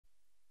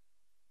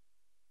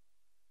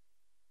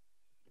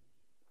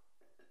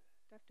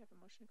Do you have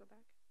a motion to go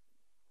back?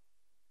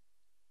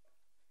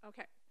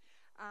 Okay.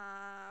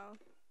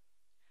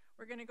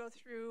 We're going to go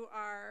through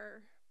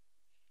our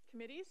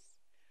committees,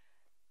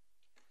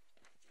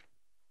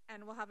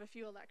 and we'll have a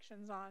few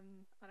elections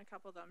on a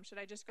couple of them. Should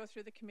I just go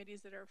through the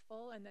committees that are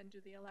full and then do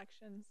the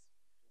elections?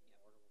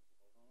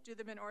 Do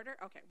them in order?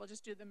 Okay, we'll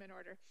just do them in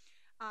order.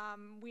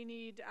 We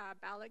need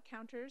ballot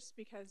counters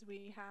because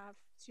we have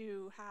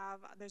to have,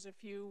 there's a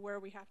few where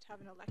we have to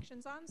have an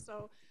elections on.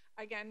 So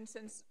again,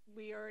 since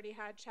we already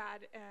had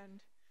Chad and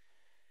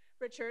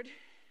Richard,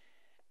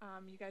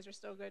 you guys are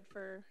still good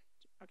for,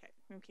 okay,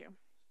 thank you.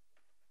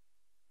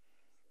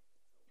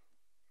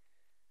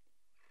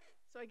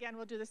 So again,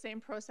 we'll do the same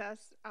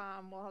process.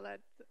 We'll let,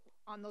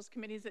 on those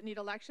committees that need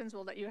elections,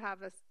 we'll let you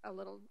have a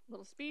little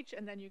speech,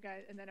 and then you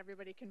guys, and then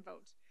everybody can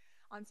vote.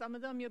 On some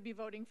of them, you'll be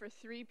voting for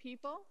 3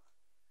 people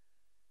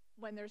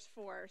when there's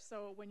 4.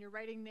 So when you're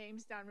writing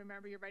names down,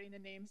 remember you're writing the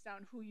names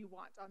down who you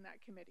want on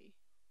that committee.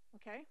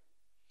 Okay?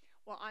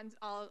 Well,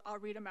 I'll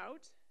read them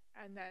out,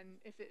 and then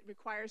if it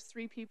requires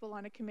 3 people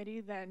on a committee,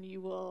 then you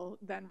will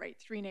then write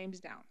 3 names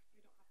down.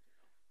 You don't have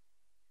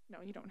to go.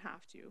 No, you don't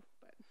have to,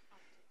 but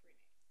up to 3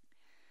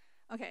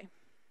 names. Okay.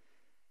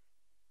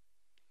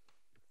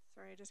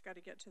 Sorry, I just got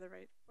to get to the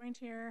right point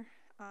here.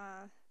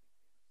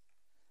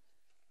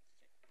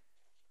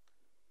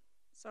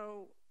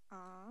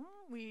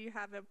 We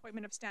have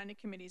appointment of standing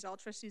committees. All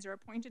trustees are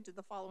appointed to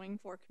the following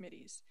 4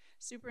 committees: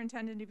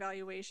 Superintendent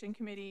Evaluation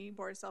Committee,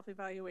 Board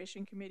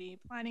Self-Evaluation Committee,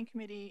 Planning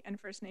Committee, and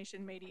First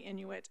Nation, Métis,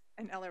 Inuit,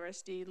 and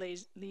LRSD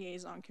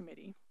Liaison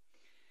Committee.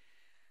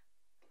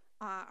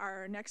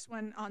 Our next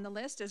one on the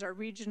list is our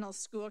Regional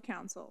School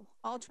Council.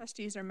 All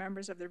trustees are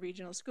members of the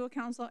Regional School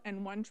Council,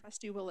 and 1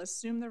 trustee will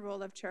assume the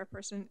role of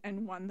chairperson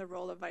and 1 the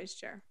role of vice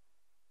chair.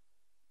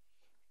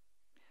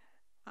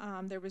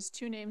 There was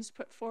 2 names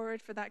put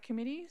forward for that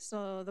committee.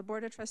 So the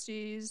Board of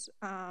Trustees,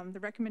 the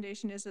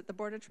recommendation is that the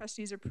Board of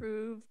Trustees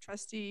approve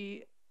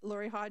Trustee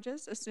Lori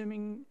Hodges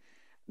assuming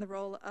the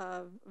role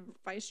of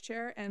vice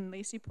chair and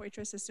Lacey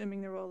Poitras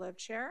assuming the role of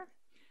chair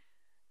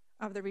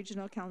of the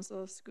Regional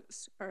Council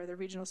or the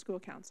Regional School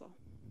Council.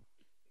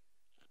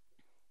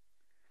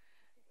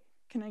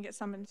 Can I get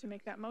someone to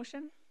make that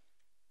motion?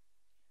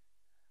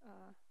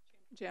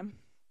 Jim.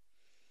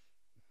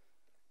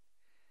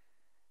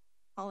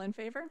 All in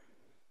favor?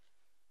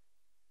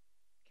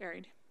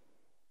 Carried.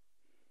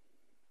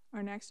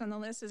 Our next on the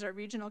list is our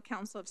Regional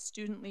Council of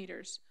Student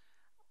Leaders.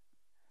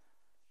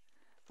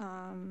 That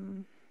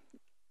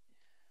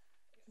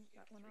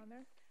one on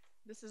there?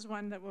 This is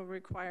one that will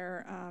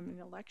require an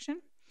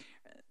election.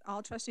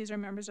 All trustees are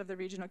members of the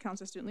Regional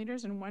Council of Student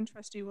Leaders, and 1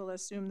 trustee will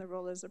assume the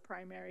role as a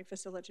primary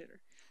facilitator.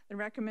 The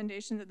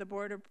recommendation that the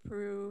board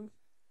approve,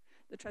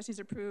 the trustees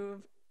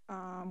approve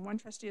 1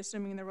 trustee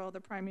assuming the role of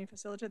the primary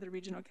facilitator of the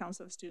Regional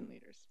Council of Student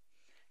Leaders.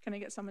 Can I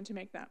get someone to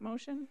make that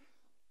motion?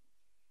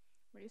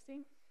 What do you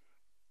see?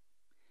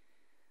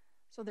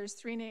 So there's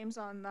 3 names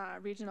on the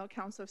Regional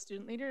Council of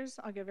Student Leaders.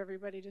 I'll give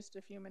everybody just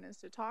a few minutes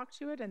to talk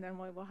to it, and then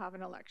we will have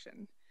an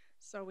election.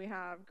 So we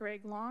have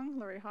Greg Long,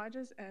 Lori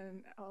Hodges,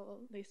 and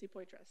Lacey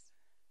Poitras.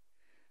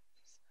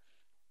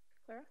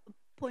 Clara?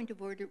 Point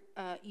of order,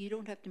 you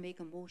don't have to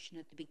make a motion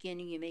at the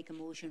beginning. You make a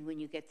motion when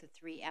you get the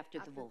 3 after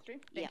the vote. 3?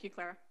 Thank you,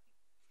 Clara.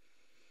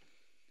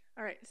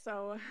 All right,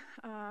 so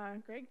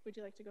Greg, would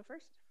you like to go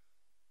first?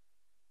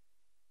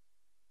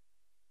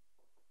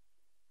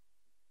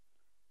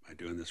 Am I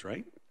doing this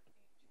right?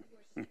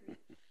 It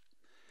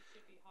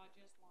should be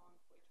Hodges, Long,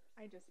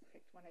 Poitras. I just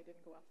picked one. I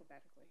didn't go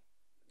alphabetically.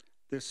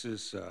 This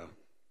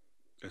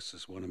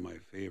is one of my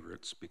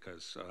favorites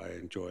because I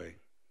enjoy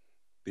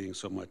being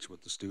so much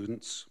with the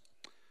students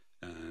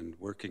and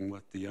working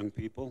with the young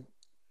people.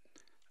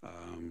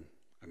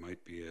 I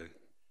might be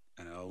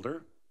an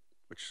elder,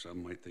 which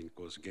some might think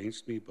goes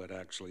against me, but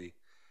actually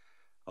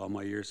all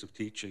my years of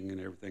teaching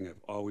and everything,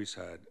 I've always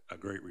had a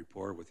great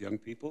rapport with young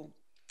people.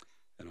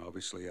 And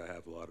obviously I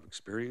have a lot of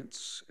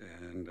experience,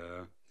 and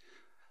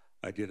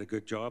I did a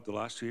good job the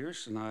last 2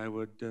 years, and I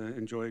would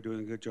enjoy doing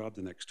a good job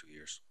the next 2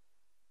 years.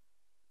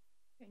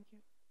 Thank you.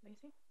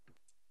 Lacey?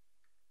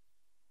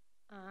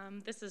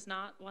 This is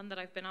not one that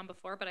I've been on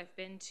before, but I've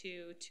been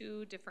to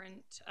 2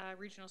 different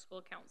Regional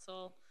School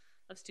Council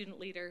of Student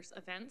Leaders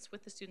events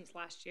with the students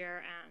last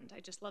year, and I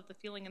just love the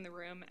feeling in the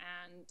room,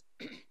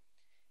 and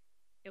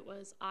it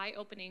was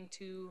eye-opening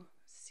to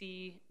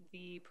see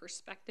the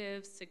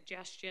perspectives,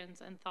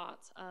 suggestions, and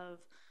thoughts of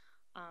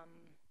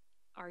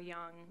our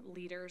young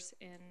leaders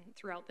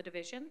throughout the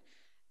division,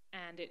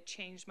 and it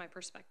changed my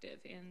perspective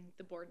in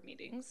the board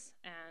meetings,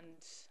 and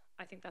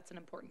I think that's an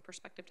important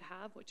perspective to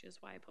have, which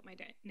is why I put my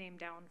name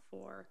down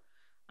for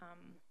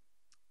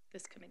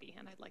this committee,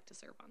 and I'd like to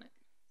serve on it.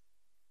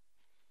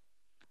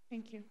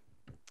 Thank you.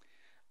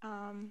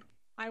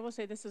 I will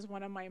say this is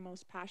one of my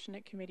most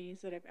passionate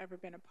committees that I've ever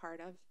been a part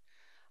of.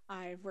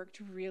 I've worked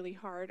really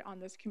hard on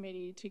this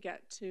committee to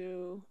get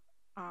to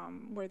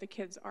where the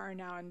kids are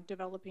now and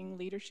developing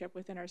leadership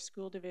within our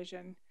school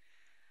division.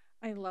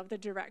 I love the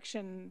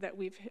direction that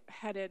we've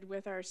headed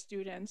with our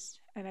students,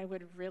 and I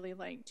would really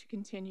like to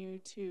continue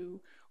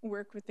to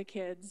work with the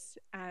kids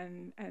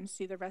and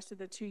see the rest of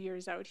the 2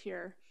 years out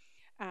here,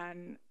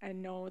 and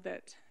know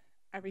that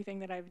everything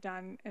that I've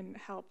done and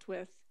helped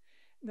with,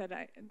 that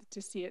I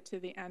to see it to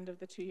the end of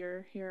the 2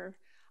 year here.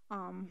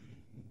 Um,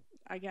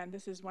 Again,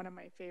 this is one of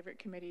my favorite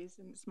committees,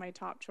 and it's my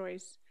top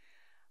choice.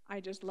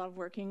 I just love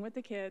working with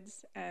the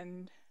kids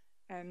and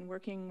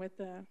working with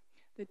the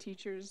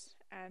teachers,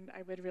 and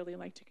I would really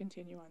like to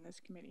continue on this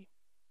committee.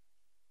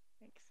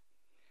 Thanks.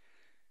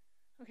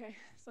 Okay,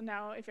 so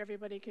now if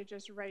everybody could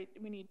just write,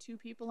 we need 2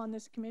 people on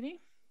this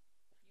committee.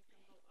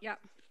 Yep.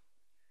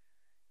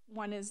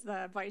 One is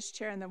the vice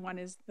chair, and then one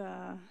is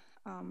the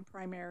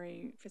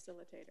primary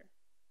facilitator.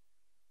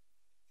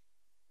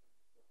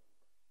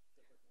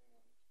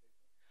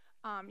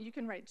 You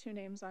can write 2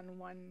 names on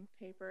one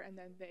paper, and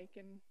then they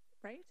can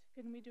write.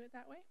 Can we do it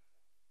that way?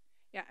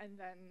 Yeah, and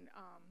then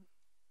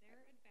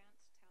They're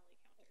advanced tally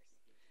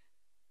counters.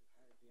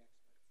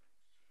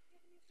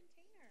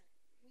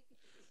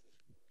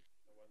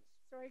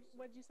 sorry,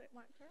 what did you say?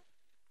 What, Tara?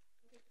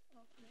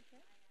 Oh, okay.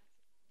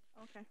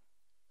 Okay.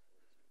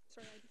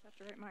 Sorry, I just have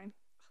to write mine.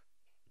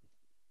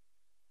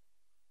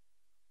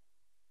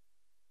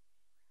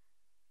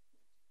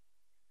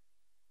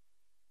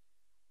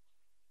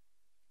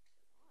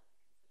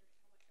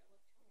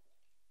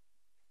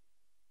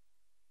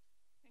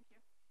 Thank you.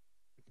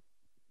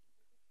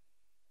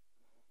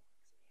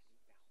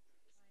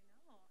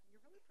 I know.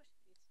 You're really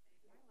pushing me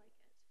today. I like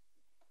it.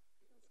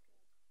 Feels good.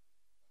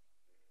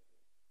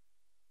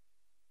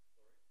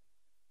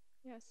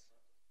 Yes.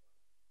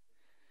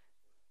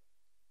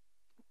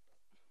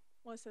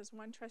 Well, it says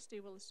one trustee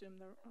will assume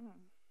the. Oh.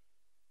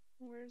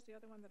 Where's the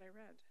other one that I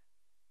read?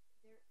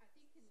 There, I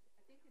think it might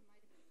have been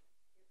different,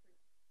 because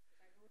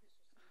I noticed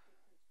there's some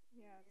difference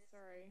between Yeah, this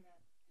sorry.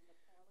 and the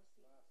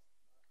policy.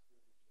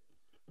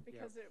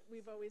 Because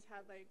we've always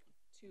had like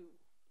 2.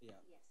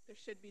 Yeah. Yes. There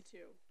should be 2.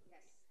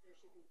 Yes, there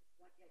should be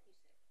one, like you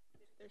said.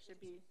 There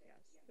should be, yes.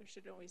 There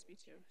should always be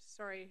 2.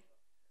 Sorry.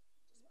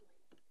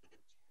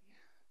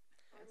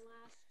 Our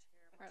last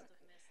chair must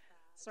have missed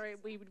that. Sorry,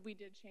 we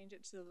did change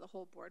it so the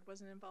whole board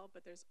wasn't involved,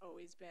 but there's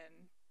always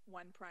been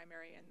one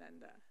primary and then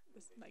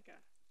this like a.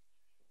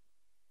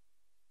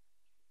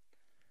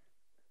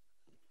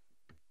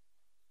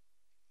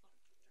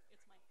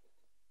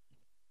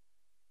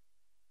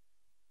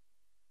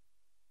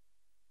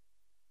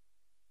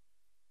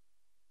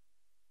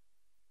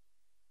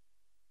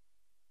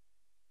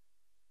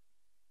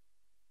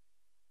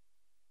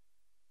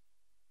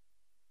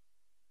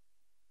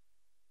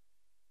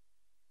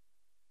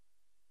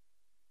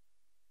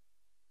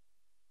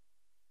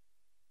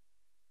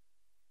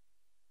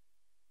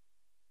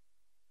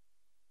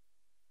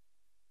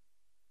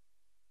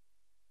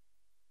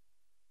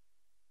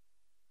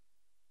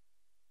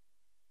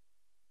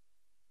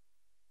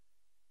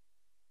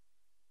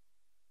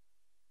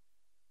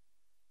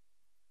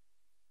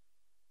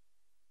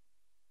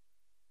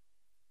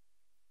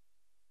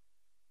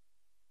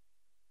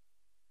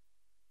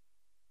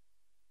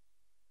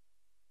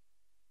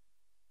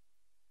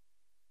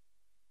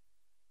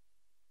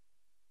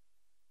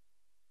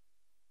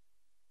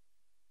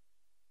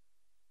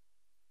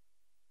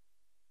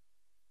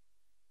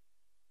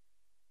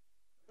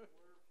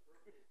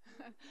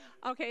 It's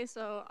my. Okay,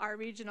 so our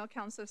regional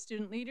council of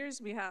student leaders,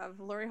 we have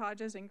Lori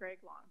Hodges and Greg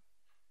Long.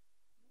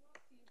 We'll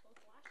see you both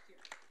last year.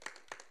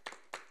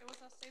 It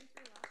was us same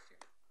 3 last year.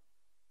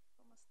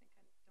 People must think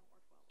I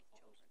don't work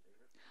well with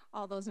children.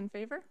 All those in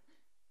favor?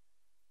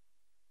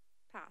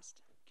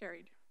 Passed.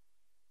 Carried.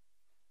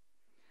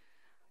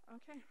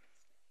 Okay.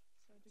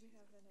 So do we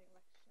have an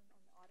election on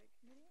the audit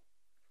committee?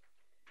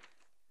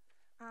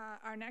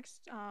 Our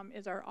next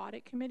is our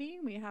audit committee.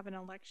 We have an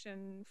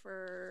election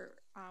for,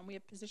 we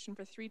have position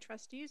for 3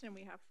 trustees, and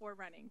we have 4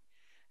 running.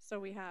 So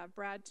we have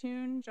Brad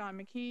Toon, John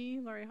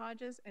McKee, Lori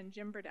Hodges, and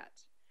Jim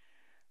Burdett.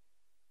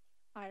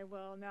 I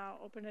will now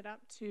open it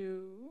up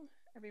to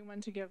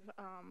everyone to give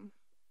a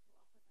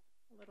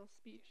little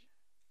speech,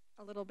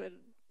 a little bit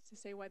to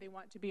say why they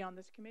want to be on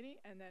this committee,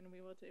 and then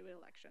we will do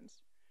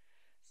elections.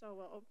 So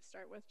we'll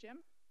start with Jim.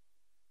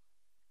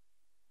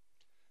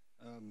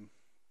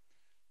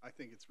 I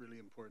think it's really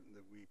important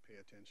that we pay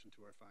attention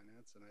to our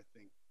finance, and I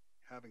think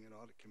having an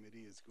audit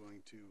committee is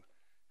going to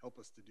help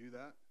us to do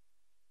that,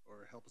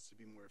 or help us to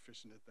be more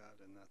efficient at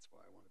that, and that's why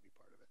I want to be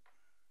part of it.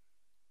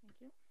 Thank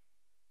you.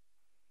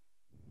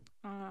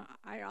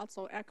 I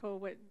also echo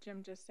what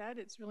Jim just said.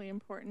 It's really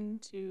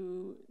important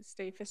to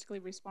stay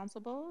fiscally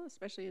responsible,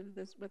 especially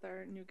this with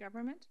our new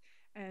government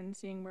and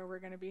seeing where we're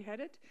going to be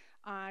headed.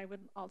 I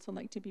would also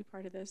like to be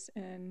part of this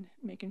and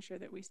making sure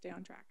that we stay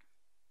on track.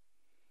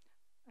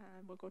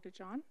 We'll go to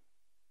John.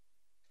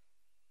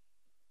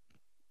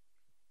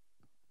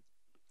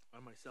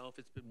 On myself,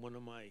 it's been one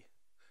of my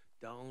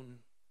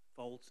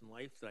downfalls in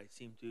life that I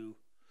seem to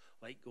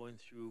like going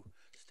through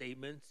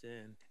statements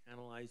and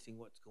analyzing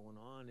what's going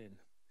on and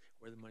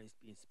where the money's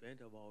being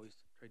spent. I've always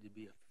tried to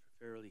be a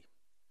fairly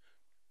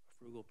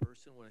frugal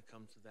person when it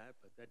comes to that,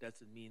 but that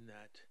doesn't mean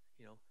that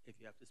you know, if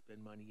you have to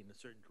spend money in a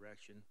certain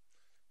direction,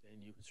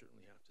 then you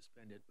certainly have to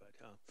spend it. But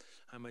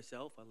I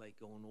myself, I like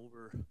going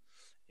over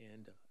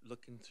and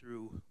looking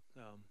through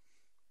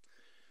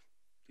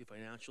the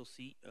financial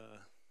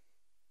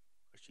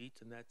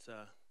sheets, and that's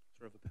sort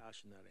of a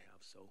passion that I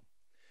have. So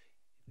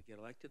if I get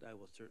elected, I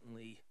will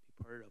certainly be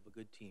part of a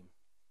good team.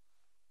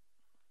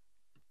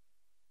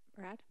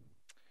 Brad?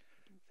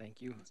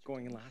 Thank you.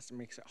 Going in last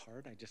makes it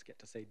hard. I just get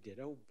to say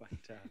ditto,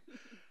 but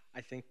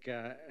I think,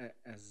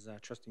 as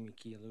Trustee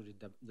McKee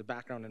alluded, the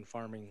background in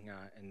farming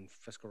and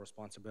fiscal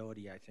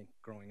responsibility, I think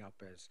growing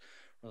up has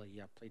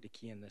really played a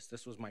key in this.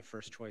 This was my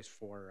first choice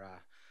for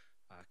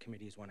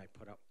committees when I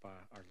put up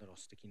our little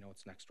sticky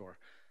notes next door.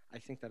 I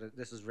think that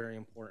this is very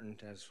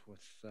important, as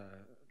with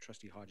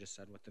Trustee Hodges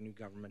said, with the new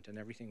government and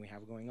everything we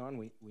have going on.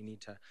 We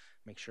need to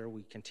make sure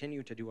we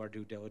continue to do our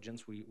due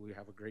diligence. We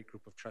have a great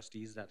group of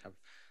trustees that have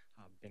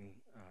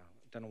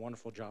done a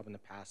wonderful job in the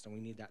past, and we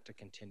need that to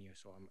continue.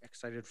 So I'm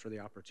excited for the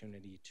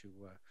opportunity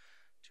to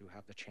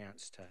have the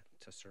chance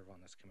to serve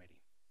on this committee.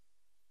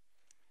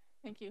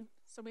 Thank you.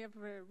 So we have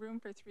room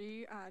for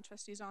 3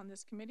 trustees on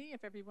this committee.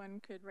 If everyone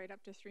could write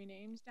up to 3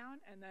 names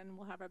down, and then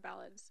we'll have our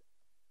ballad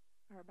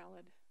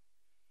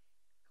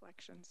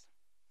collections.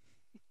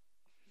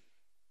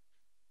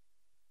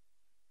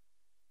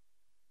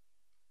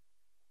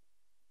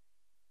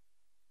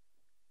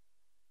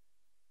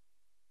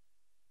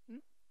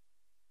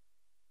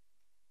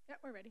 Yep,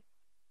 we're ready.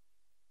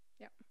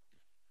 Yep.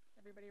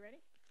 Everybody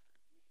ready?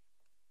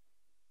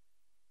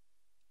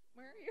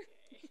 Where are you?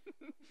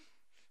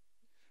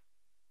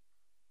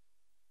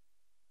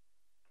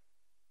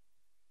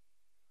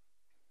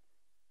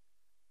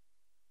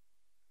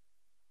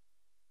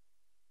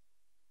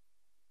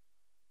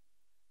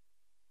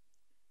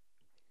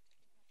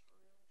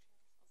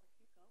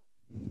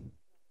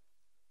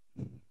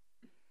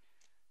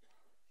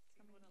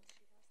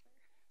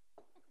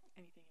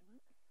 Anything you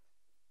want?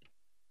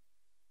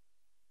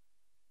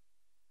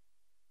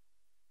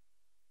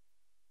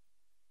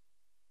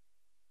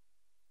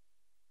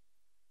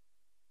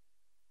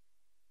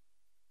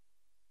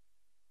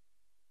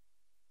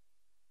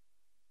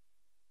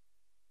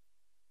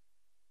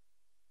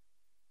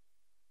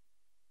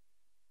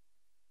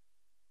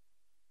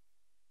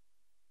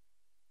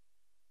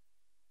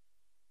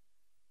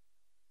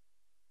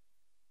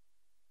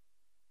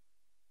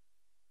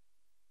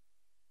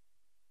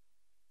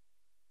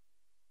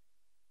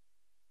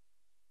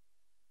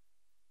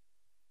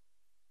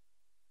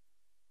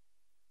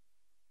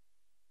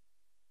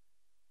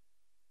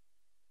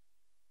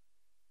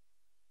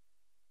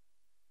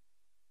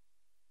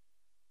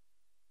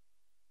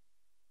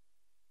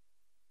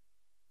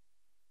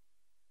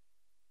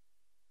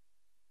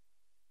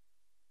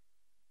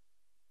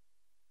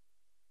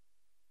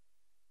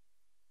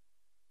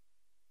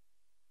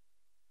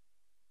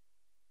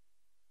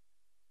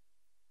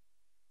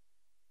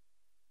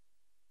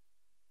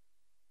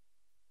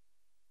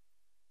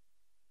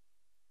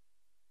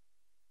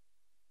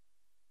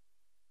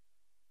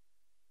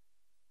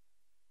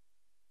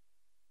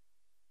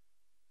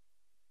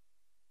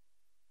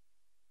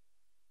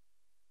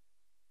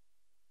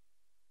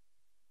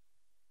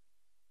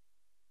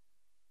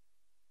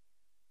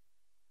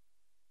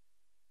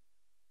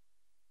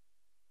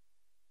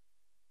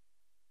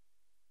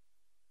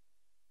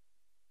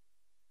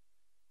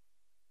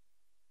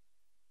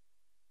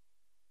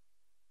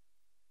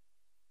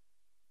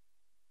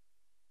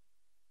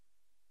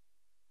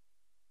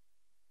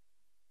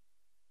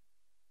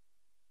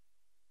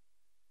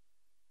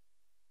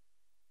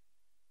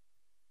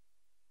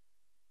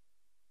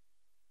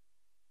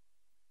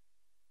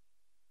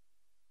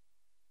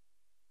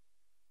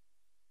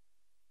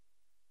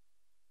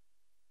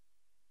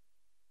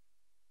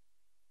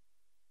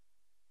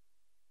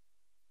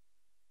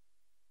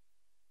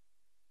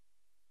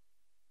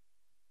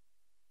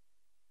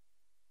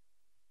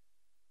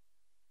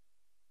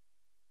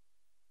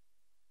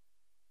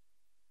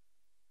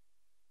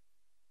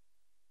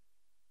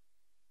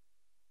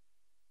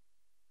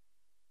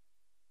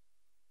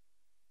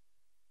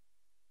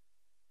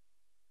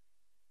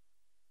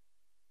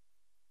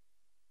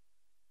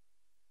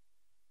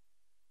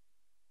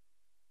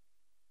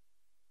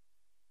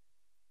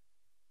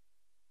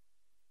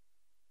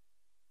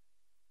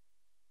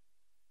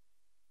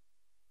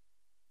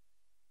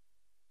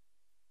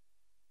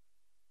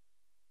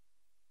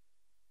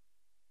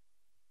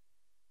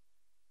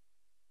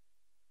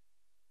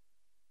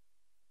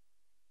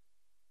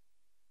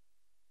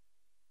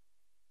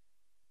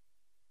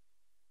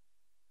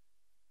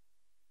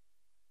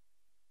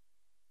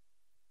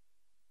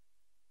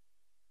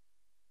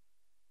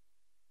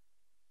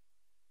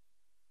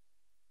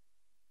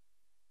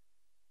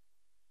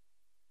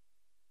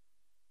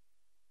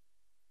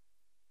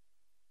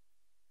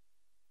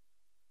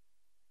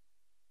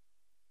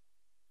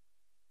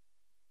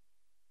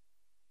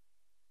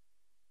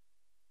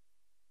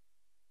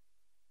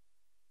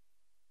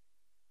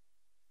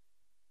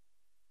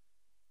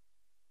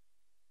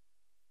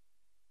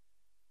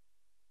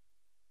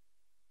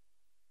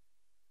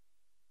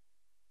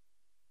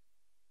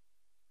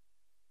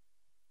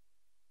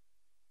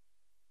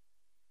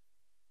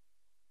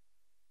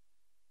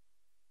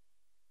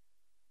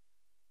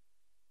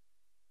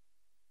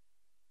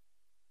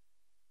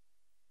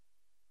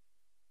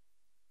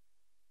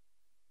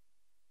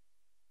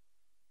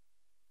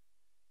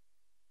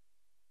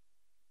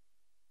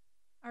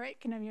 All right,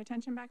 can I have your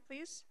attention back,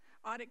 please?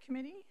 Audit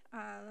Committee,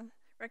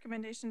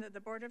 recommendation that the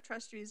Board of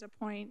Trustees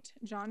appoint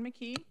John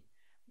McKee,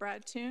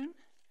 Brad Toon,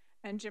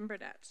 and Jim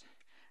Burdette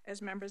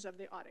as members of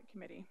the Audit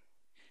Committee.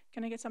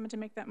 Can I get someone to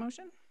make that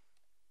motion?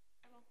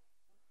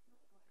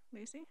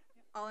 Lacey?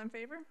 Yep. All in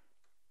favor?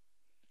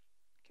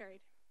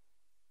 Carried.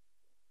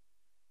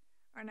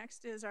 Our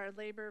next is our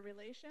Labor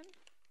Relation.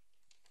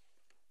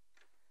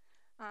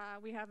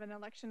 We have an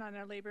election on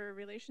our Labor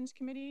Relations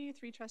Committee,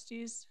 3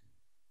 trustees.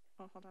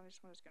 Oh, hold on, I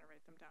just was going to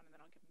write them down and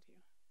then I'll give them to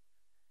you.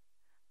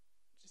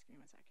 Just give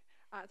me 1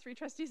 sec. 3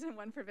 trustees and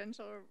 1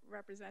 provincial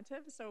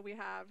representative. So we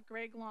have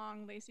Greg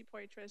Long, Lacey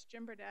Poitras,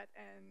 Jim Burdette,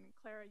 and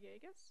Clara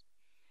Yeagas.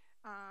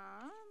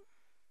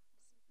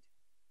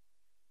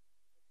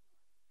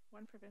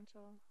 1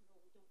 provincial.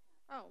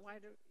 Oh, why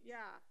do,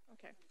 yeah,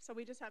 okay. So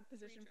we just have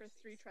position for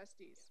 3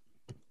 trustees.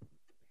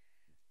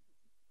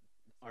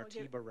 Our I'll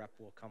give- TIBA rep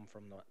will come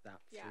from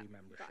that Yeah, 3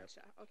 membership.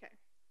 gotcha, okay.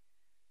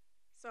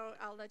 So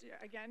I'll let you,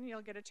 again,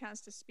 you'll get a chance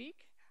to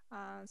speak.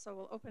 So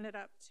we'll open it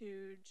up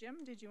to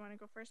Jim. Did you want to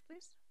go first,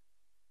 please?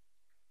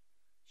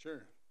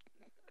 Sure.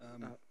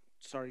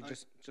 Sorry, I-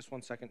 just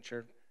 1 second,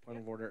 Chair. Point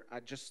of order.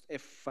 I just,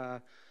 if,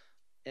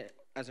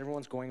 as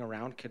everyone's going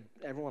around, could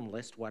everyone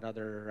list what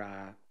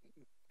other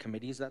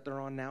committees that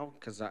they're on now?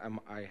 Because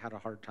I had a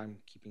hard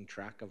time keeping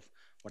track of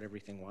what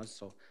everything was,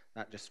 so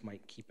that just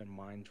might keep in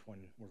mind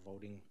when we're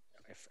voting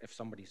if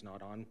somebody's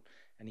not on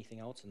anything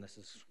else, and this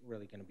is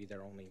really going to be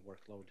their only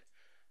workload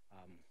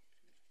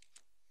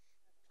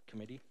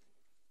committee.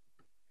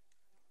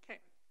 Okay.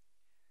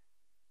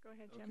 Go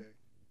ahead, Jim. Okay.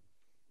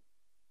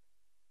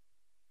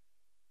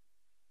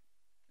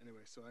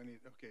 Anyway, so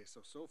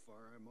so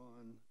far I'm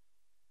on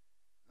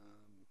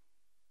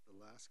the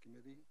last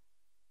committee,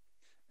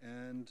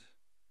 and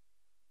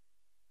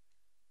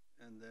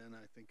then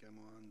I think I'm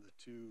on the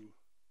 2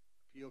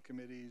 appeal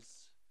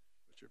committees,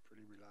 which are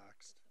pretty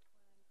relaxed.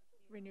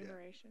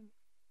 Remuneration.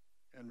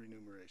 And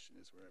remuneration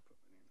is where I put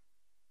my name.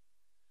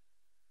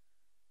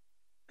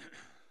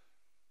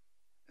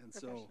 And so,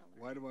 Professional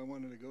why do I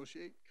want to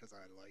negotiate? Because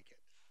I like it.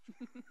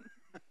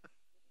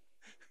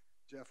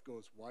 Jeff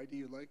goes, why do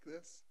you like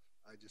this?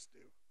 I just do.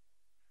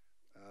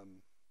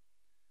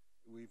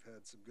 We've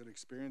had some good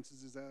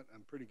experiences as that.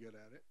 I'm pretty good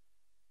at it.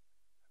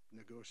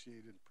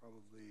 Negotiated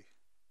probably,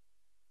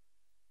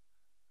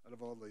 out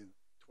of all the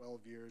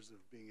 12 years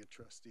of being a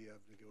trustee,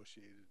 I've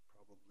negotiated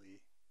probably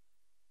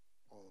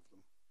all of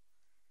them.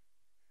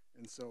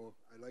 And so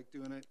I like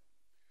doing it.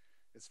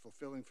 It's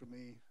fulfilling for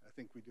me. I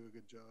think we do a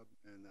good job,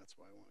 and that's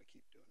why I want to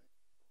keep doing it.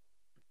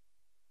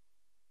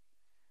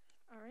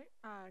 All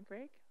right,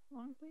 Greg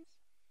Long, please.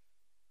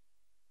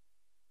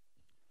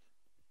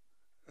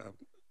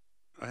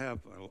 I have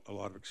a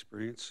lot of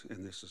experience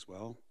in this as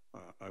well.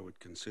 I would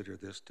consider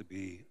this to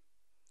be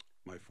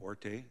my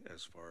forte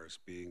as far as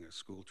being a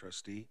school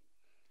trustee.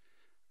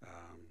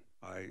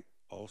 I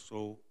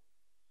also,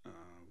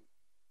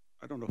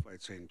 I don't know if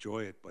I'd say enjoy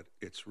it, but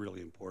it's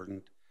really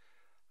important.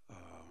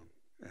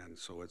 And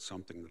so it's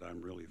something that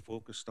I'm really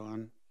focused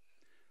on.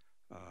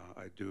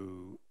 I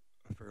do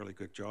a fairly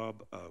good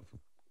job of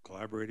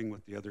collaborating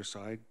with the other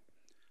side,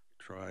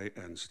 try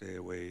and stay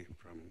away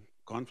from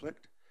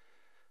conflict.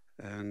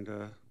 And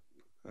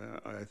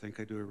I think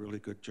I do a really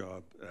good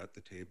job at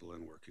the table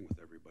and working with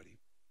everybody.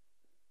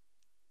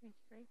 Thank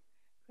you, Greg.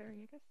 Clara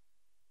Yeagas?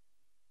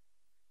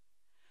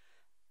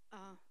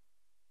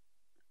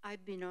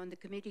 I've been on the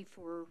committee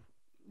for,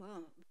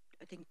 well,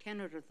 I think 10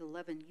 out of the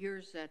 11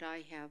 years that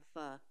I have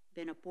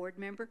been a board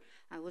member.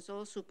 I was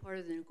also part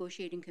of the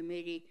negotiating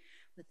committee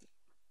with,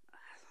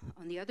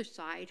 on the other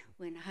side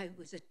when I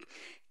was a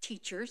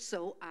teacher,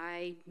 so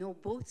I know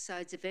both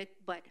sides of it,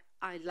 but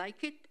I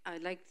like it. I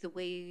like the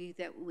way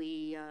that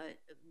we,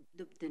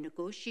 the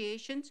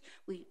negotiations.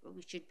 We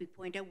should be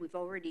pointed out, we've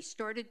already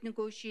started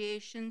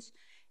negotiations,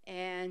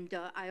 and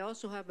I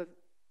also have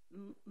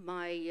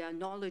my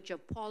knowledge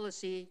of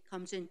policy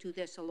comes into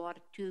this a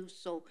lot too,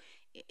 so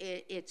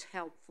it's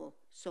helpful.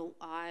 So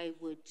I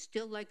would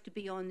still like to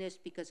be on this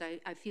because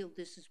I feel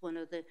this is one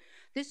of the,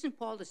 this and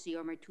policy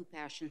are my 2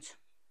 passions.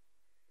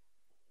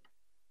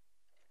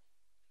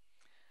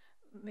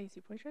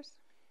 Lacey Poitras?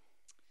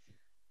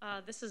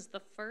 This is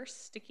the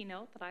first sticky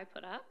note that I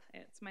put up.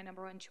 It's my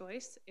 #1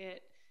 choice.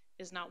 It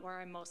is not where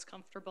I'm most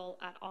comfortable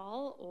at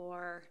all,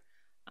 or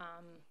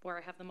where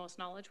I have the most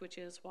knowledge, which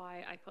is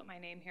why I put my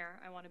name here.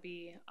 I want to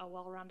be a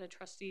well-rounded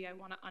trustee. I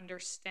want to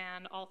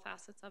understand all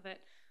facets of it.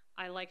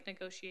 I like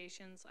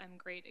negotiations. I'm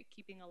great at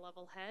keeping a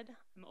level head.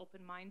 I'm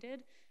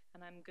open-minded,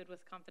 and I'm good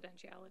with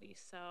confidentiality.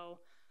 So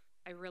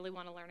I really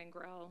want to learn and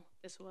grow.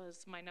 This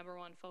was my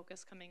 #1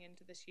 focus coming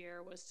into this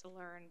year, was to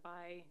learn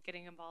by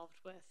getting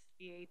involved with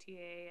the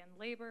ATA and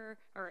labor,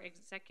 or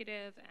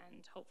executive,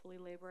 and hopefully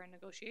labor and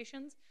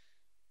negotiations.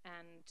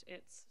 And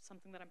it's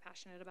something that I'm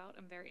passionate about,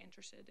 I'm very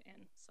interested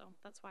in. So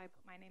that's why I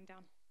put my name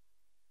down.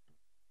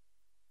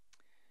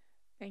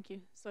 Thank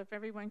you. So if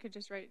everyone could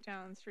just write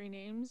down 3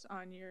 names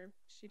on your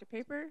sheet of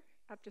paper,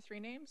 up to 3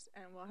 names,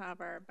 and we'll have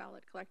our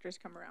ballot collectors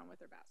come around with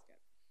their basket.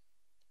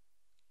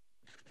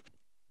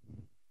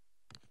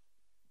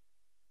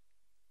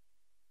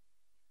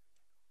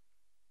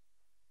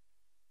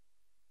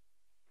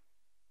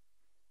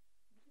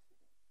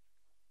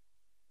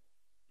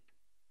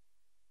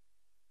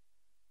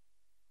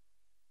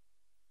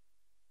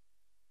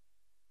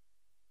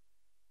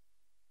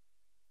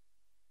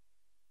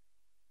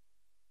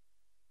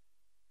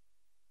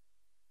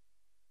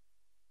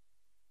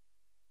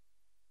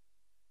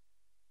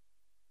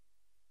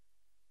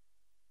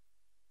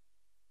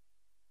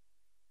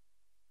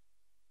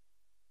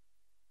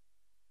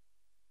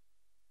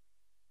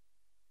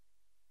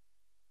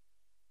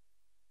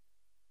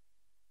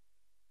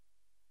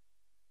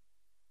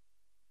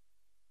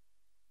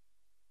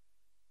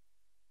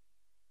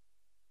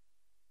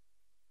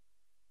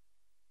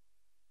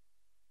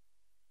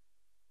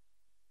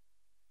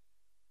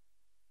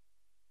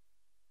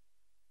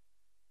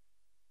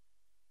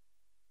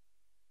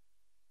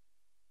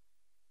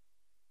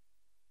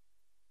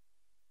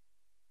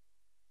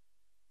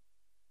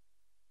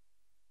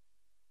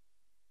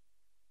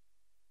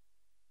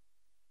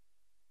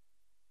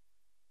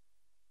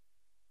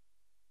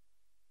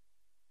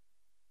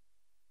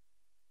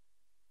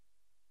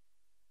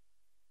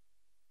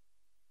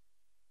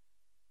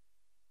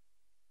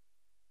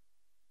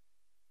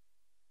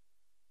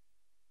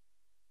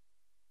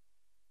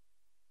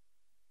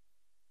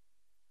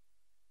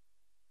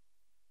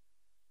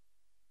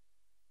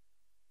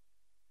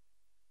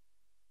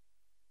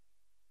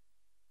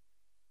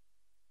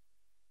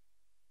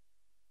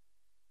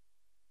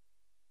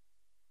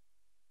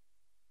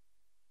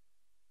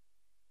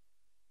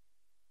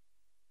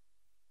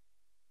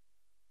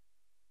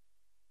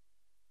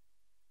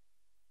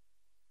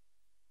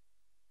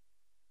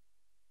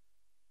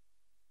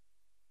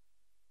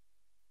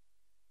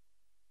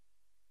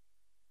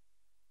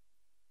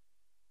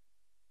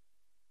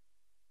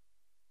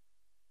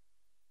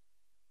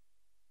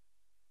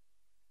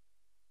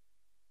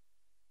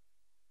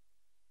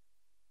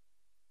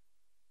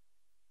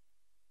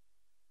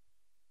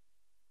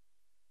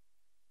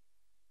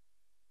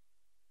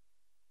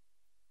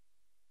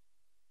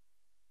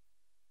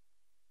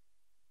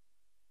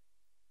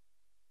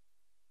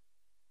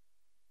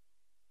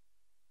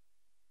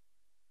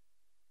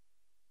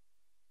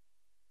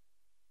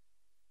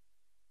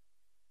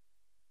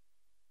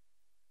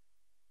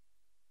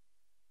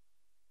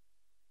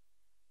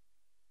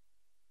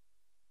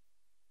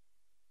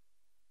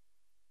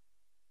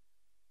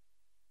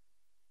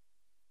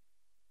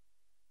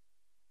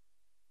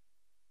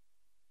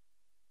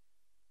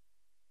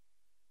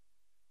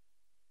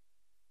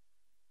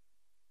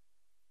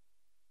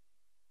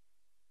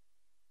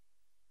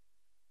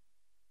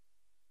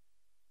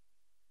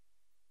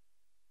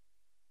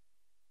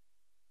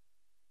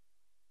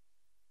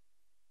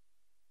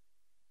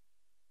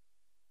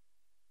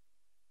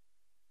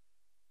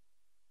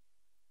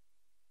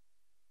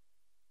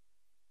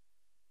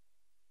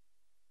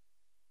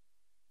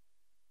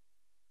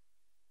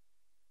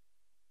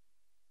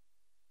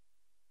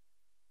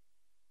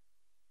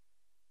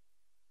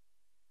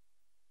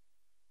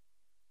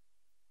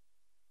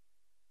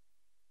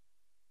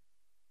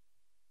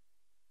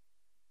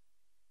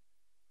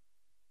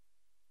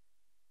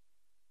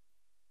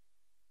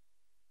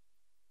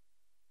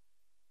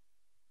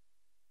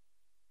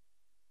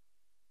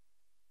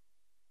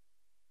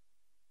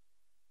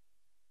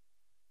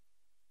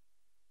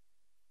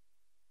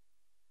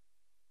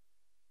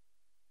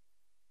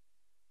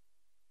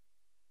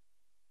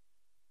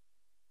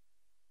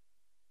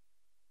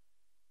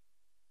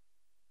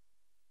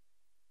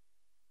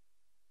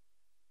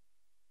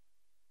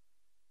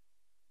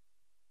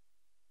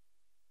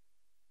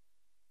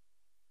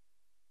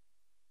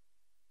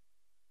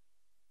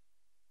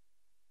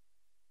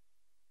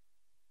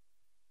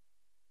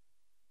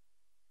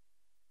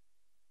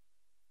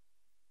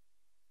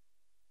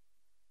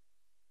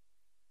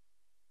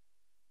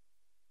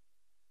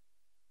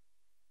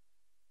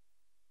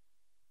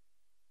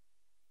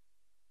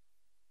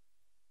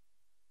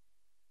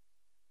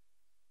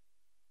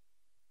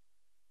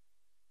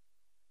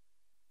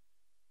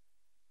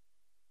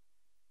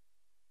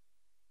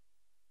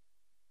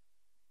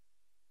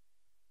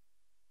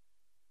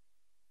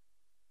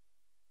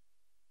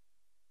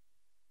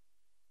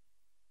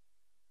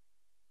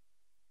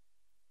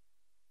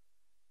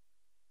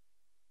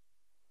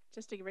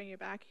 just to bring you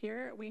back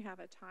here, we have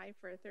a tie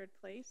for third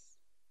place.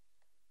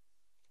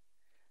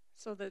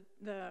 So the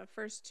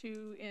first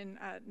two in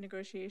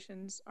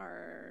negotiations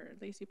are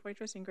Lacey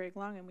Poitras and Greg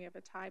Long, and we have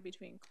a tie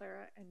between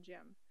Clara and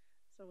Jim.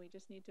 So we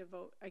just need to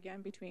vote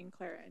again between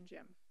Clara and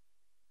Jim.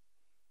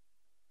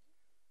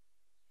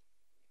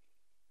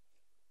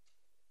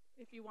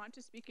 If you want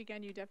to speak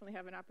again, you definitely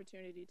have an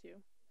opportunity to.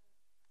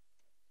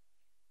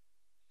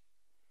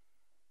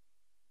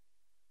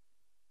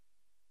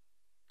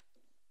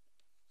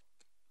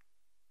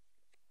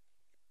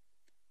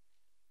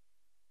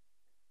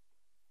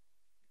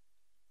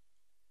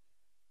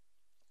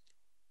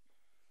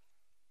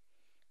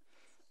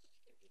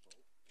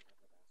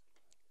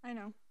 I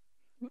know.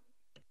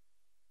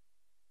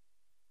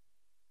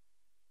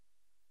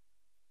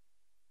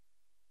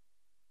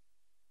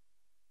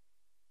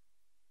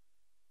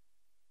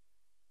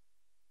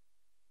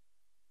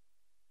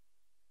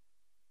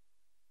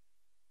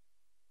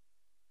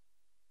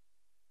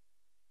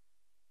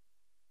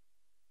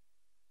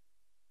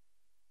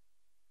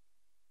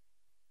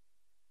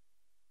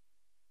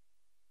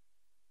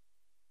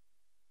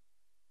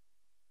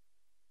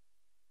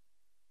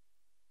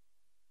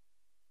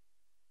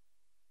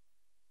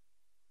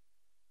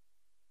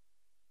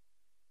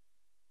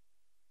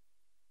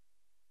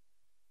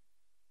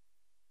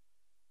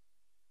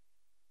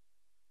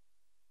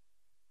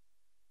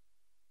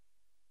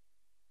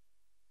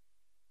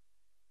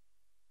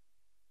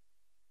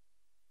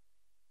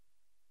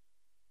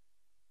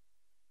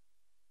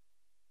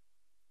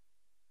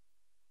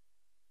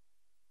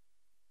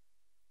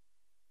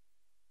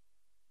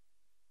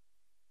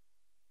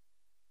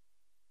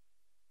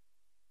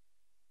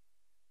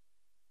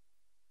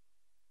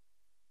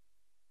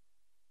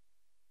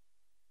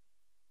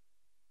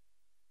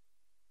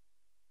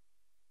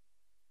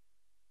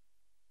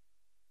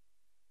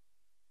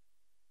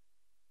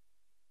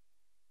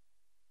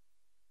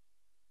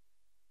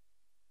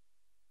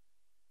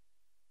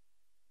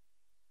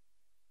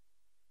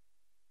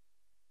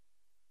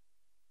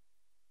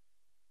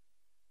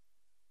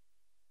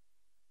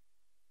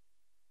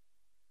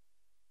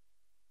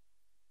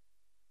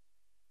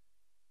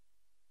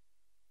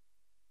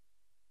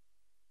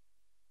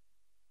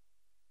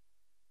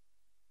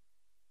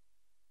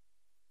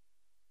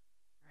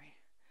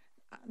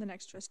 The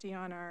next trustee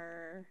on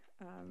our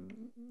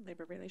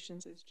labor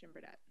relations is Jim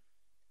Burdett.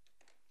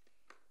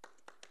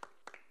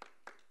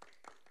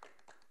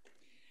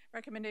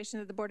 Recommendation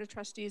that the Board of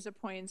Trustees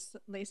appoints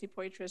Lacey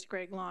Poitras,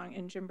 Greg Long,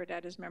 and Jim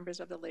Burdett as members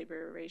of the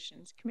Labor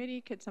Relations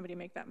Committee. Could somebody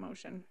make that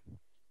motion?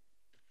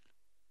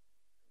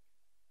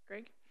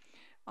 Greg?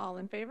 All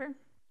in favor?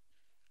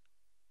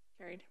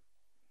 Carried.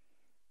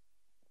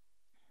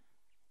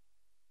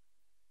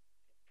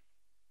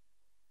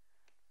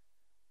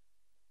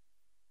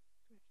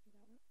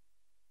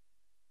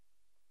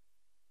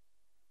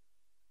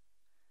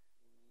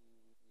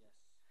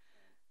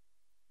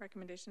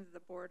 Recommendation that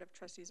the Board of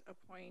Trustees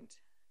appoint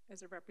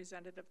as a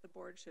representative of the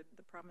board should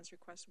the province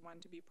request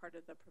one to be part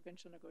of the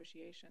provincial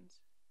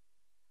negotiations.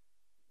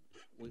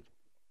 We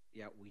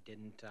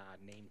didn't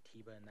name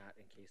Tiba in that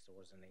in case there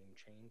was a name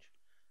change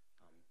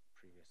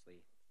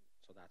previously,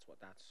 so that's what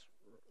that's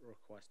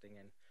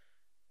requesting. And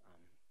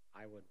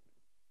I would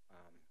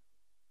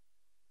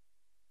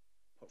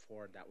put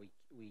forward that we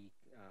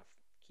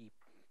keep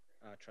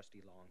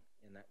Trustee Long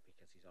in that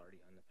because he's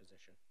already on the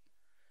position.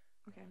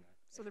 Okay,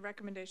 so the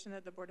recommendation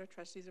that the Board of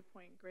Trustees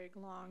appoint Greg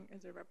Long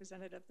as a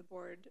representative of the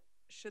board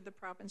should the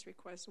province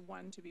request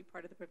one to be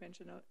part of the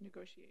provincial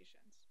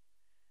negotiations.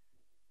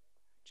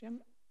 Jim,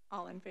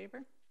 all in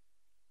favor?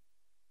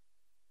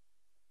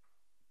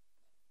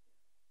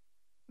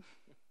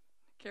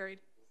 Carried.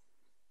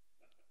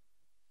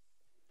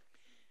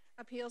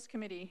 Appeals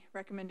Committee,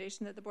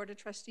 recommendation that the Board of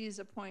Trustees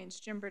appoints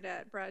Jim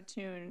Burdett, Brad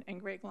Toon, and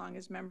Greg Long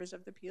as members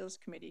of the Appeals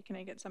Committee. Can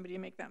I get somebody to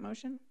make that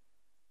motion?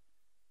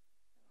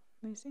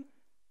 Lacey?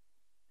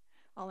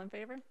 All in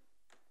favor?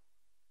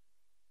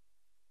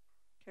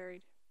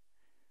 Carried.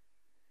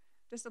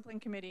 Discipline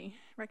Committee,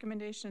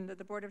 recommendation that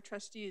the Board of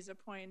Trustees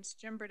appoints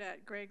Jim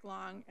Burdett, Greg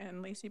Long,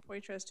 and Lacey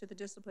Poitras to the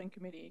Discipline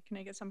Committee. Can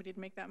I get somebody to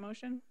make that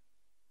motion?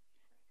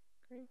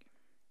 Greg?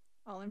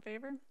 All in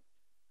favor?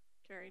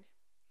 Carried.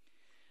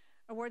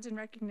 Awards and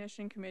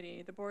Recognition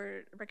Committee, the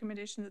board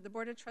recommendation that the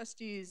Board of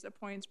Trustees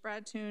appoints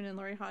Brad Toon and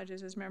Lori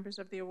Hodges as members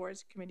of the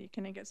Awards Committee.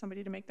 Can I get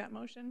somebody to make that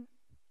motion?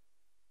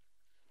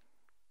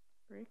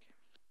 Greg?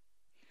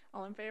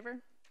 All in favor?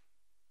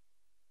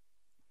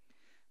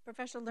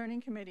 Professional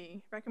Learning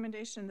Committee,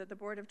 recommendation that the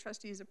Board of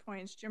Trustees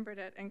appoints Jim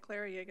Burdett and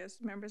Claire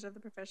Yegas, members of the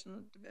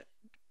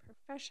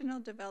Professional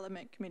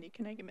Development Committee.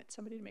 Can I get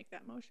somebody to make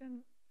that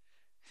motion?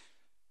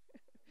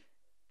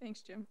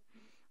 Thanks, Jim.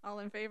 All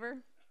in favor?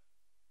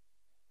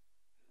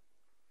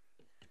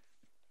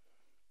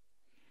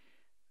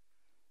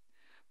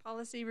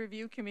 Policy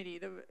Review Committee,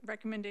 the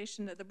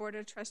recommendation that the Board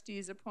of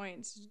Trustees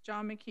appoints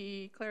John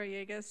McKee, Claire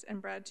Yegas,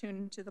 and Brad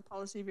Toon to the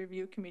Policy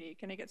Review Committee.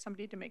 Can I get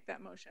somebody to make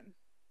that motion?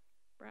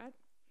 Brad?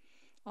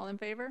 All in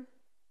favor?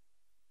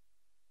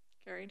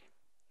 Carried.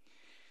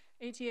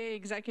 ATA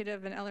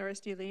Executive and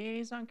LRSD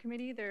Liaison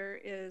Committee, there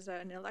is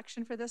an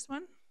election for this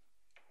one.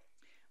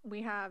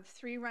 We have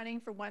 3 running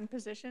for one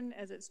position,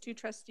 as it's 2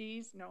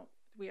 trustees. No,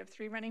 we have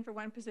 3 running for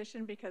one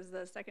position because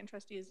the second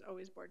trustee is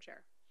always board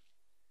chair.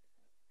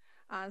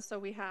 So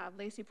we have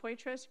Lacey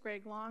Poitras,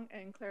 Greg Long,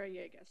 and Clara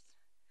Yegas.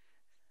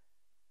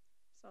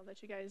 So I'll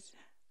let you guys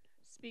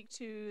speak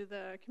to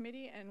the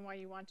committee and why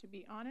you want to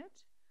be on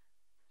it,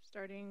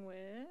 starting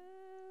with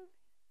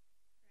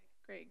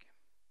Greg.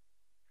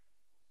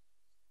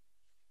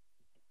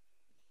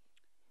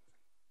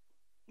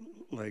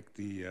 Like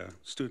the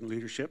student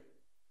leadership,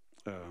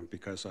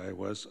 because I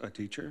was a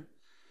teacher,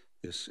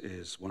 this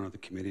is one of the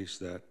committees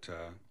that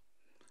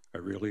I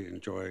really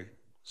enjoy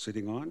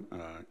sitting on.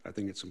 I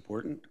think it's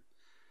important.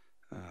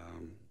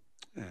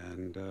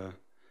 And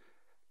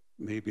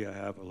maybe I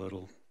have a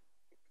little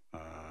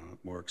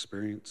more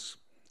experience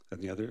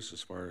than the others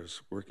as far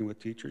as working with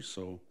teachers,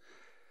 so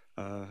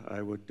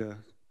I would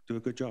do a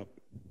good job.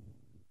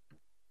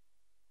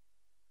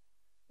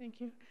 Thank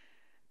you.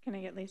 Can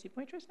I get Lacey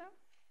Poitras now?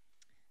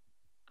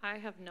 I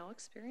have no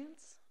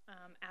experience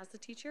as a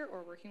teacher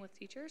or working with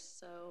teachers,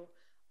 so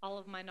all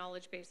of my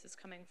knowledge base is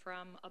coming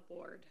from a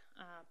board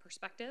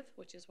perspective,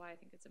 which is why I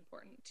think it's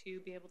important to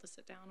be able to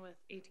sit down with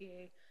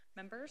ATA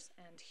members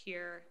and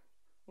hear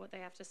what they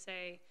have to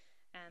say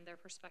and their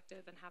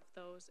perspective and have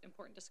those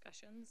important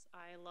discussions.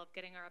 I love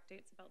getting our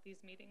updates about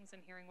these meetings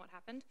and hearing what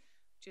happened,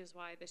 which is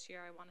why this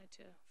year I wanted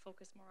to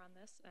focus more on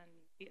this and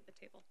be at the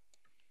table.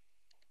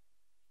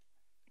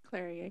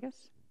 Clara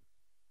Yegas.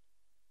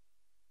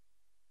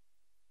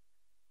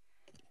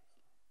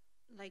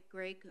 Like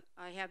Greg,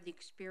 I have the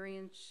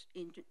experience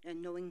in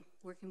knowing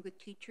working with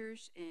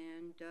teachers,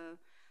 and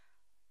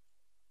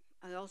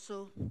I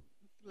also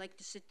like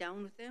to sit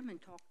down with them and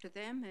talk to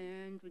them,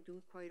 and we do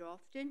it quite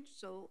often.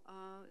 So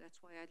that's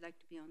why I'd like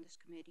to be on this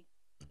committee.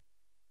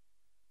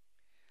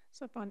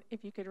 So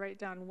if you could write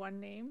down one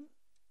name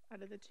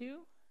out of the 2.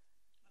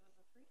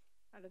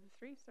 Out of the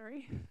three,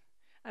 sorry.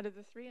 Out of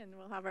the 3, and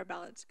we'll have our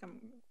collectors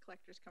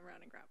come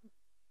around and grab them.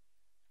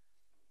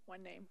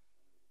 One name.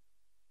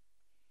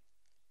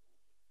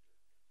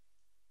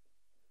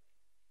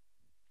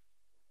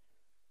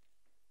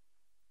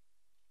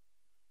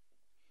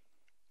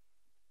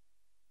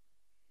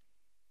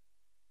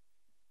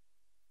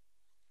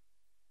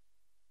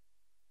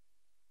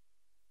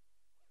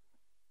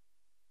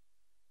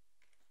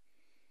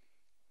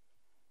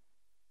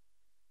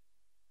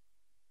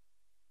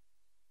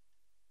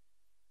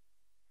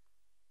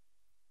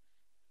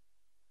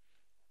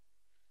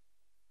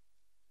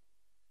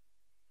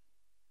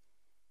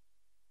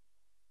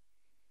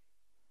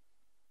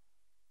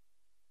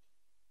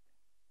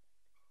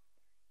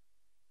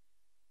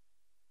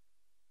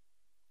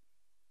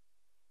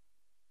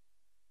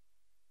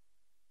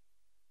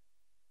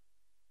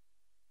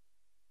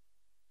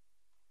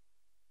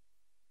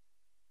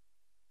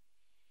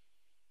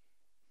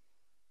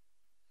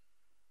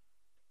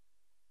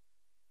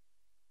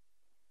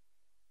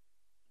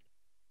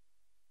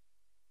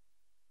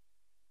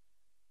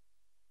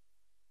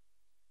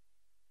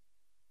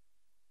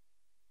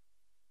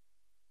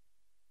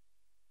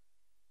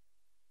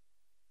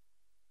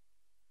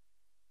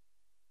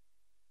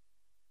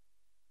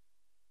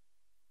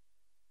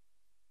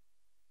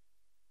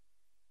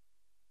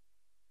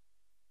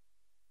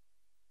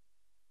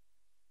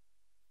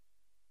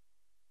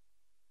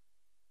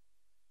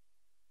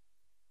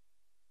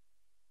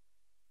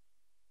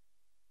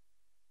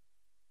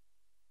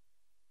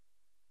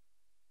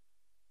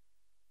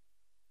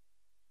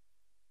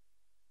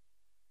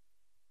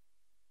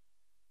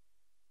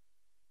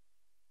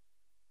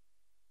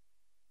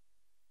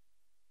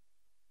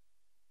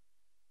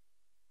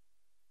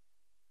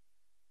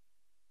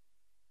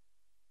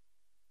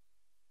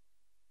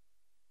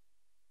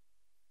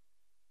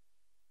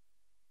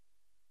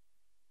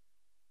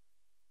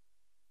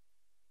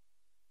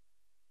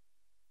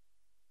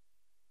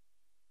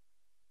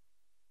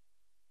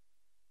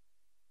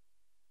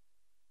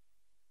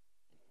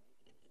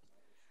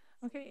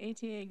 Okay,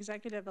 ATA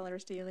Executive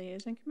LRSD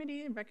Liaison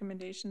Committee,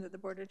 recommendation that the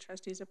Board of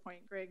Trustees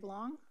appoint Greg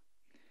Long,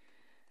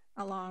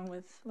 along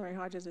with Lori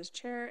Hodges as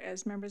chair,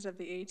 as members of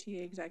the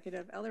ATA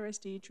Executive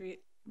LRSD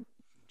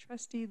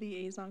Trustee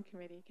Liaison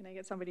Committee. Can I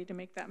get somebody to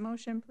make that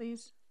motion,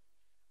 please?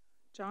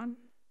 John?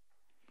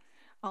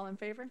 All in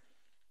favor?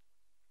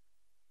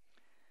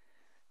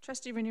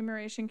 Trustee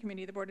Remuneration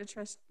Committee, that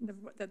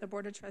the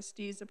Board of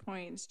Trustees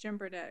appoints Jim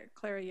Burdette,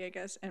 Clara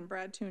Yegas, and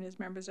Brad Toon as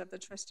members of the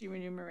Trustee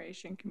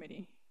Remuneration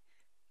Committee.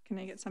 Can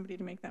I get somebody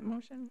to make that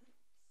motion?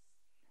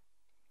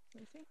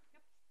 Lacey?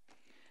 Yep.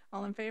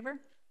 All in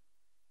favor?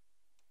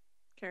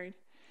 Carried.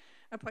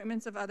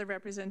 Appointments of other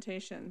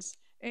representations.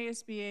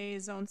 ASBA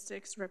Zone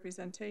 6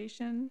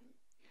 representation.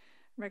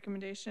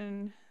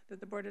 Recommendation that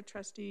the Board of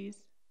Trustees.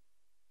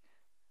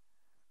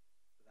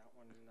 That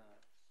one,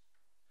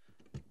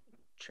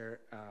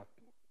 Chair,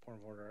 point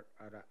of order,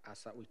 I'd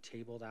ask that we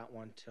table that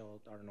one till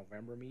our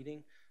November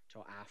meeting,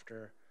 till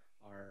after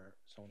our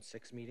Zone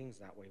 6 meetings.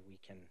 That way we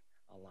can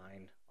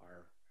align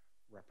our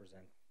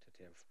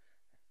representative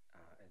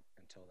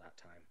until that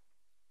time.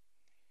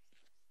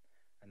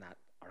 and that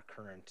our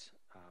current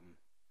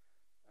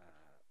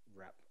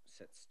rep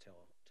sits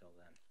till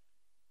then.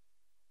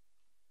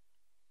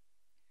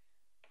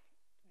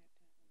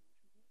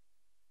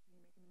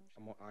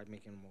 I'm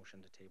making a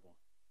motion to table.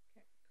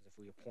 Okay. Because if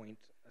we appoint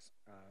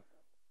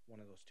one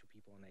of those two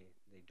people and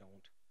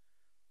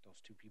those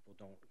two people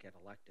don't get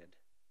elected,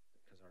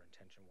 because our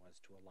intention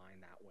was to align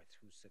that with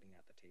who's sitting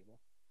at the table.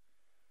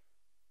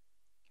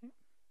 Okay.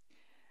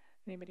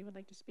 Anybody would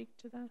like to speak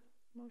to the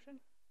motion?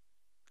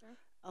 Sarah?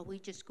 Are we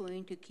just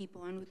going to keep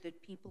on with the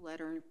people that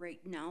are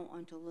right now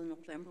until the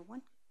November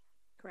one?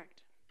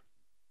 Correct.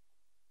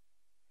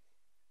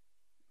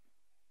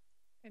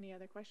 Any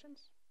other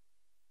questions?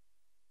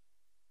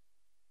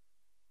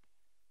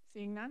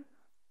 Seeing none?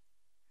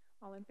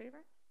 All in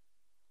favor?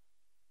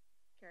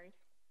 Carried.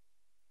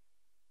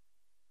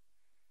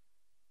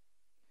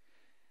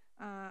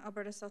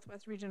 Alberta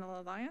Southwest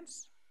Regional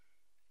Alliance.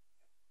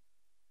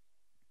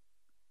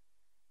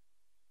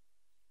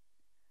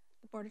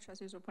 The Board of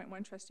Trustees will appoint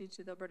one trustee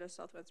to the Alberta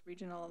Southwest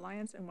Regional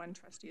Alliance and one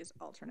trustee as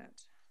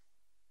alternate.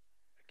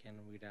 Again,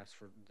 we'd ask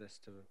for this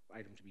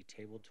item to be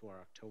tabled to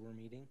our October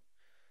meeting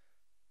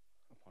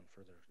upon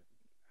further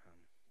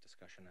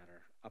discussion at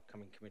our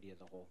upcoming committee of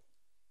the whole.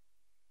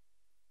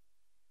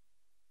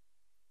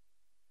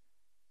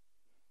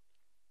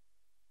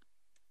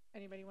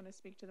 Anybody want to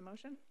speak to the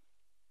motion?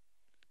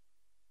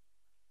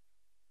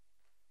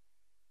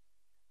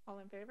 All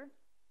in favor?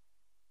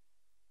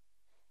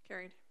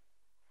 Carried.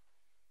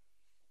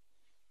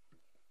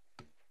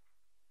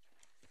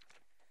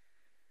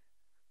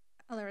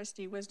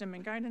 LRSD Wisdom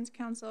and Guidance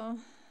Council,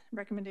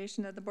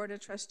 recommendation that the Board of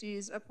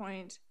Trustees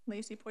appoint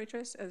Lacey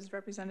Poitras as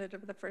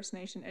representative of the First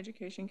Nation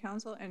Education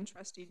Council and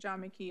trustee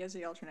John McKee as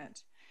the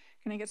alternate.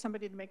 Can I get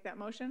somebody to make that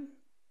motion?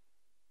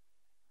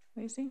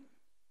 Lacey?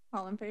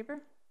 All in favor?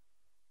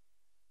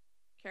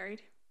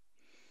 Carried.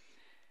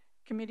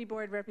 Committee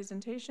Board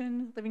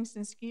Representation,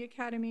 Livingston Ski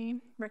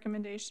Academy,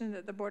 recommendation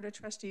that the Board of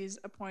Trustees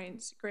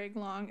appoints Greg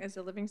Long as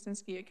the Livingston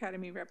Ski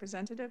Academy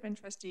representative and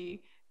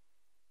trustee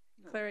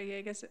Clara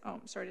Yegas, oh,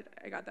 sorry,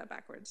 I got that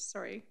backwards.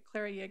 Sorry.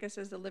 Clara Yegas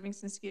as the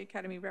Livingston Ski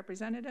Academy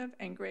representative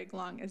and Greg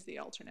Long as the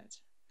alternate.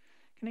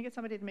 Can I get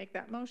somebody to make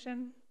that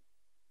motion?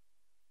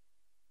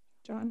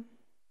 John?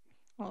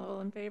 All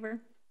in favor?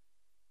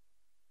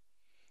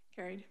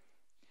 Carried.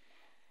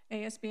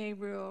 ASBA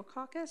Rural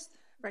Caucus,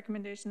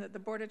 recommendation that the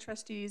Board of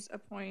Trustees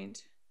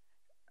appoint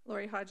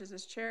Lori Hodges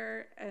as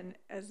chair and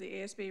as the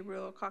ASBA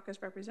Rural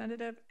Caucus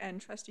representative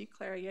and trustee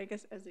Clara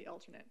Yegas as the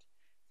alternate.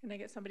 Can I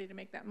get somebody to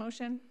make that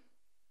motion?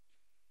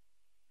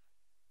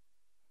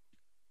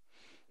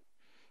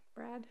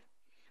 Brad?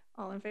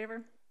 All in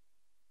favor?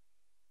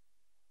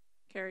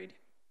 Carried.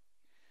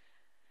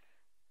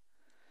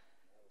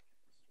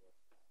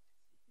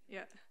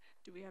 Yeah.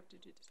 Do we have to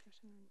do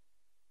discussion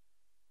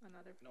on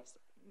other?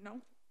 No?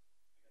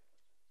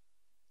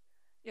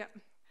 Yeah.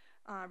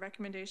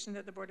 Recommendation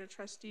that the Board of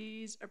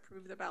Trustees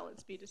approve the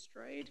ballots be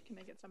destroyed. Can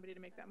I get somebody to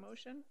make that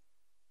motion?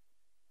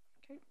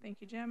 Okay, thank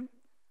you, Jim.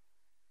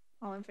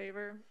 All in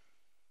favor?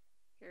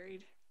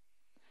 Carried.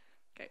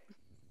 Okay.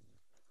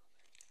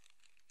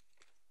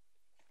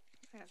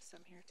 I have some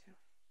here too.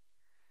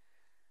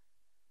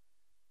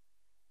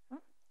 Huh?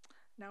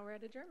 Now we're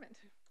at adjournment.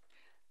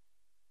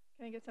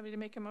 Can I get somebody to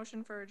make a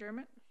motion for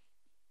adjournment?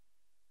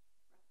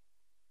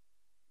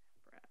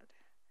 Brad.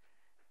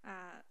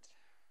 At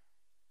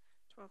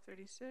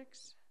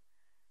 12:36.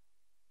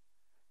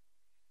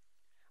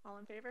 All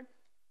in favor?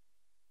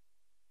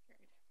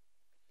 Carried.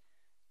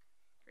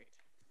 Great.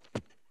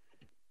 Okay.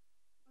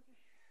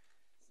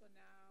 So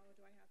now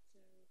do I have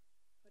to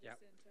put us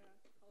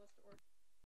into call us to order?